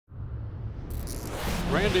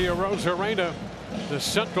Randy Arozarena, the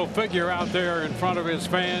central figure out there in front of his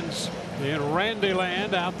fans in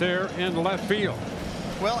Randyland out there in left field.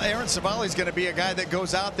 Well, Aaron Civale's going to be a guy that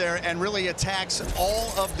goes out there and really attacks all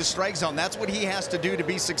of the strike zone. That's what he has to do to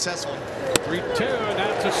be successful. 3-2, and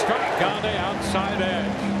that's a strike on the outside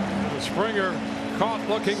edge. The Springer caught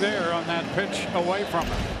looking there on that pitch away from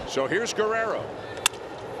him. So here's Guerrero.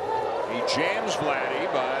 He jams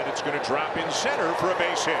Vladdy, but it's going to drop in center for a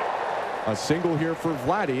base hit. A single here for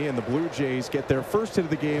Vladdy, and the Blue Jays get their first hit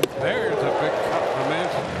of the game. There's a big cut from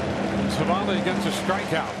it. Civale gets a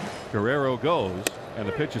strikeout. Guerrero goes, and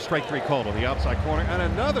the pitch is strike 3 called on the outside corner, and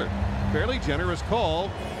another fairly generous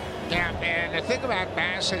call. Yeah, and the thing about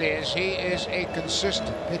Bassett is he is a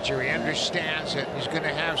consistent pitcher. He understands that he's going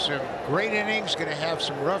to have some great innings, going to have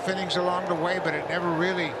some rough innings along the way, but it never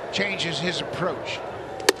really changes his approach.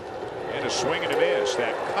 And a swing and a miss.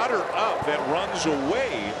 That cutter up that runs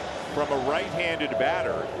away from a right-handed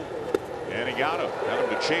batter. And he got him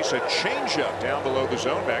to chase a changeup down below the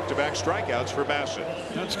zone. Back-to-back strikeouts for Bassett.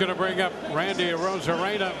 That's going to bring up Randy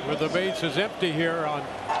Arozarena with the bases empty here on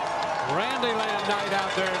Randyland night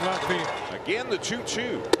out there in left field. Again, the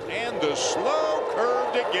 2-2 and the slow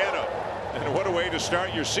curve to get him. And what a way to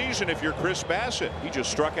start your season if you're Chris Bassett. He just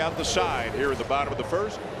struck out the side here at the bottom of the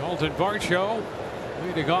first. Dalton Varsho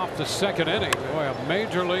leading off the second inning. Boy, a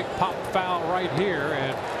major league pop foul right here,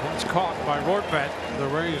 and it's caught by Rortvedt, the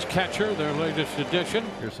Rays catcher, their latest addition.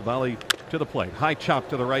 Here's Civale to the plate. High chop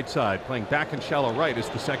to the right side. Playing back and shallow right is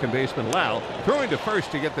the second baseman Lau. Throwing to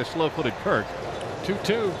first to get the slow-footed Kirk.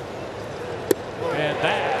 2-2. And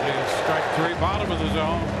that is strike 3, bottom of the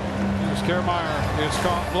zone. As Kiermaier is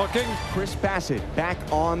caught looking. Chris Bassett back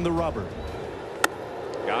on the rubber.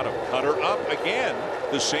 Got him. Cutter up again.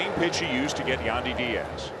 The same pitch he used to get Yandy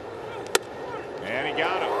Diaz. And he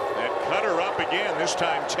got him. That cutter up again, this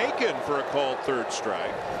time taken for a called third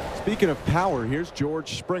strike. Speaking of power, here's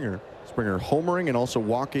George Springer. Springer homering and also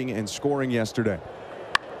walking and scoring yesterday.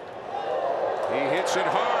 He hits it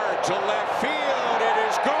hard to left field. It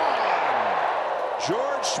is gone.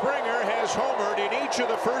 George Springer has homered in each of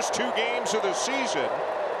the first 2 games of the season.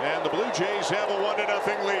 And the Blue Jays have a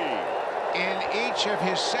 1-0 lead. In each of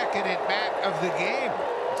his second at bat of the game.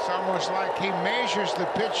 It's almost like he measures the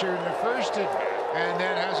pitcher in the first at bat and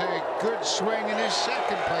then has a good swing in his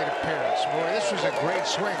second plate appearance. Boy, this was a great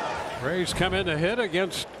swing. Rays come in to hit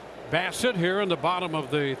against Bassett here in the bottom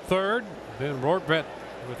of the third. Then Rortvedt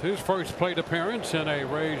with his first plate appearance in a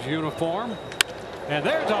Rays uniform. And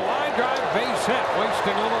there's a line drive base hit,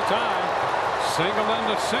 wasting a little time. Single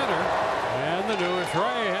into center. And the newest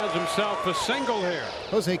Ray has himself a single here.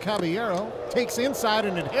 Jose Caballero takes inside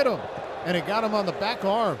and it hit him. And it got him on the back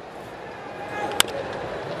arm.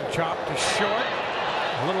 Chop to short.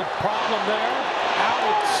 A little problem there. Out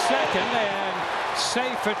at second and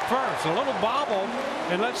safe at first. A little bobble.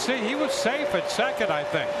 And let's see, he was safe at second, I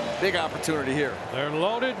think. Big opportunity here. They're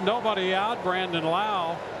loaded. Nobody out. Brandon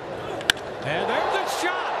Lau. And there's a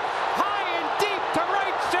shot. High and deep to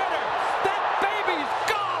right center. That baby's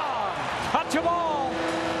gone. Touch of all.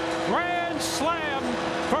 Grand slam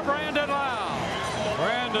for Brandon Lau.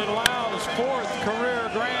 Brandon Lau's 4th career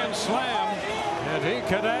grand slam. And he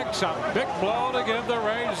connects a big blow to give the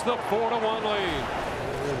Rays the 4-1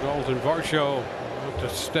 lead. Dalton Varsho to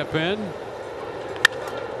step in.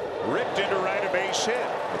 Ripped into right, a base hit.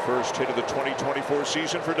 The first hit of the 2024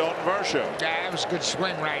 season for Dalton Varsho. Yeah, that was a good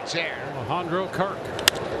swing right there. Alejandro Kirk.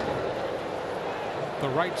 The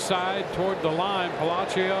right side toward the line.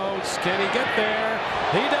 Palacios, can he get there?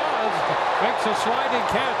 He does. Makes a sliding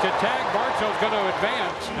catch. A tag. Varsho's going to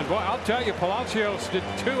advance. And boy, I'll tell you, Palacios did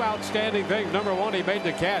 2 outstanding things. Number 1, he made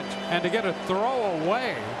the catch. And to get a throw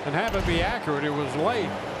away and have it be accurate, it was late.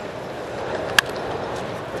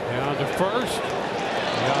 Down to first.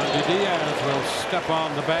 Yandy Diaz will step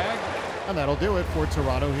on the bag. And that'll do it for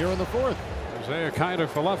Toronto here in the 4th. Isaiah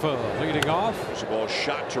Kiner-Falefa leading off. There's a ball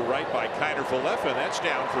shot to right by Kiner-Falefa, and that's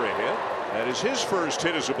down for a hit. That is his first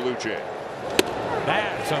hit as a Blue Jay.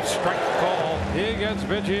 That's a strike call. He gets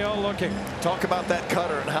Biggio looking. Talk about that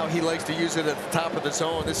cutter and how he likes to use it at the top of the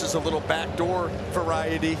zone. This is a little backdoor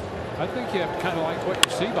variety. I think you kind of like what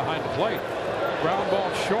you see behind the plate. Ground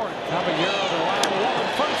ball short. Caballero to line 1.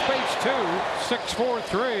 First base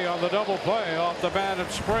 2. 6-4-3 on the double play off the bat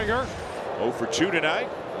of Springer. 0 for 2 tonight.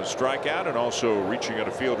 A strikeout and also reaching at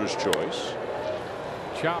a fielder's choice.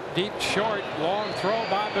 Chop deep short. Long throw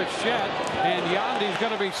by Bichette. And Yandy's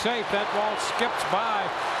going to be safe. That ball skips by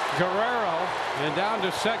Guerrero. And down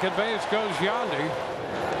to second base goes Yandy.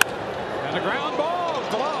 And a ground ball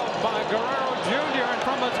gloved by Guerrero Jr. And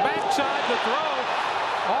from his backside, the throw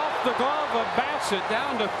off the glove of Bassett.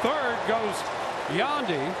 Down to third goes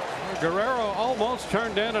Yandy. Guerrero almost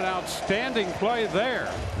turned in an outstanding play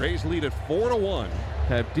there. Rays lead at 4-1.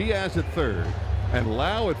 Have Diaz at third and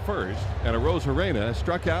Lau at first, and Arozarena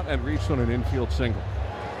struck out and reached on an infield single.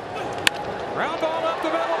 Ground ball up the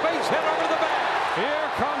middle, base hit over the back. Here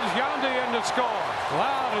comes Yandy in to score.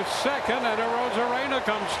 Lau is second, and Arozarena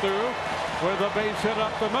comes through with a base hit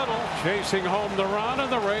up the middle, chasing home the run,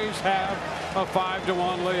 and the Rays have a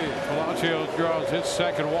 5-1 lead. Palacios draws his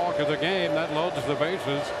second walk of the game. That loads the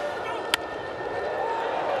bases.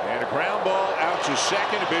 And a ground ball out to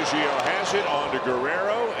second. Biggio has it on to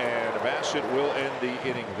Guerrero, and Bassett will end the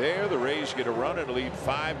inning there. The Rays get a run and lead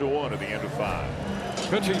 5-1 at the end of 5.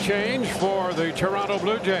 Pitching change for the Toronto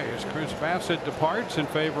Blue Jays. Chris Bassett departs in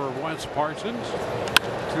favor of Wes Parsons.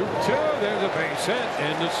 2-2. There's a base hit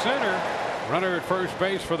in the center. Runner at first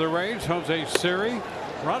base for the Rays, Jose Siri.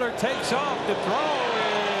 Runner takes off. The throw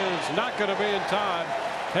is not going to be in time.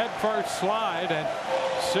 Head first slide, and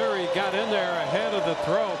Siri got in there ahead of the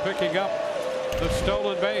throw, picking up the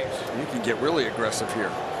stolen base. You can get really aggressive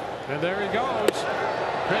here. And there he goes.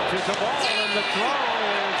 Pitches the ball, and the throw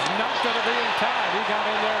is not going to be in time. He got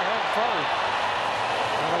in there head first.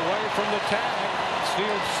 And away from the tag.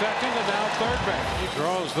 Steals second, and now third base. He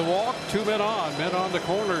draws the walk. 2 men on the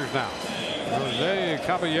corners now. Jose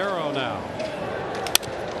Caballero now.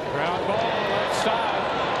 Ground ball left side.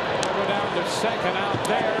 Over down to second out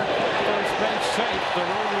there. First base safe. The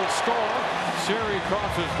run will score. Siri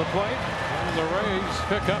crosses the plate, and the Rays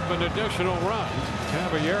pick up an additional run.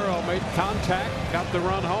 Caballero made contact, got the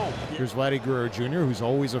run home. Here's Vladdy Guerrero Jr., who's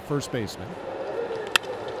always a first baseman.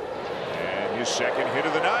 And his second hit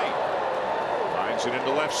of the night. Lines it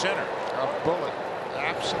into left center. A bullet.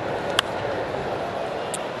 Absolutely.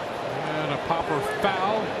 And a popper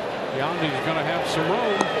foul. Yandy's going to have some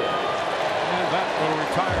room. And that will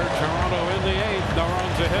retire Toronto in the 8th. No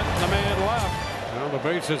runs a hit, and the man left. Now the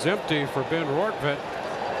base is empty for Ben Rortvedt.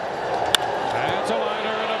 That's a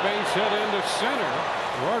liner and a base hit into center.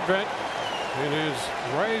 Rortvedt in his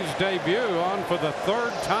Rays debut on for the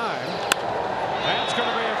 3rd time. That's going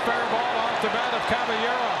to be a fair ball off the bat of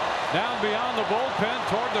Caballero. Down beyond the bullpen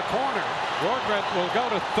toward the corner. Rortvedt will go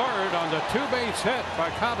to third on the 2-base hit by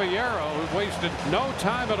Caballero, who wasted no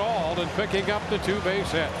time at all in picking up the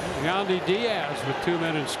 2-base hit. Yandy Diaz with 2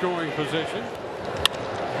 men in scoring position.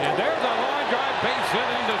 And there's a line drive base hit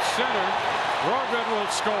into center. Rortvedt will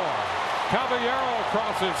score. Caballero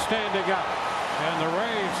crosses standing up. And the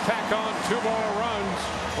Rays tack on 2 more runs,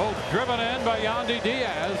 both driven in by Yandy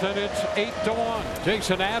Diaz, and it's 8-1.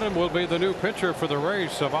 Jason Adam will be the new pitcher for the Rays.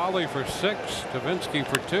 Savali for 6, Davinsky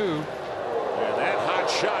for 2. And that hot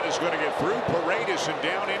shot is going to get through Paredes and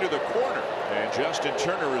down into the corner. And Justin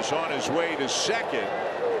Turner is on his way to second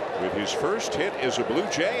with his first hit as a Blue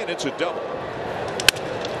Jay, and it's a double.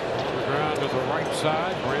 Ground to the right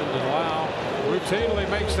side. Brandon Lau routinely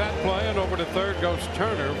makes that play, and over to third goes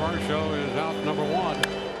Turner. Varsho is out number 1.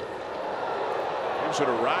 Gives it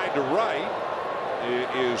a ride to right. It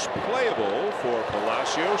is playable for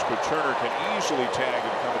Palacios, but Turner can easily tag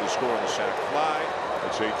and come to the score on the sac fly.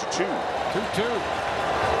 It's 8-2. 2-2.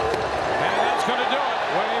 And that's going to do it.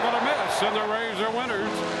 Wave and a miss, and the Rays are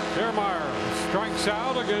winners. Kiermaier strikes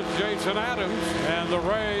out against Jason Adams, and the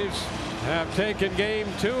Rays have taken game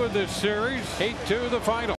 2 of this series. 8-2 the final.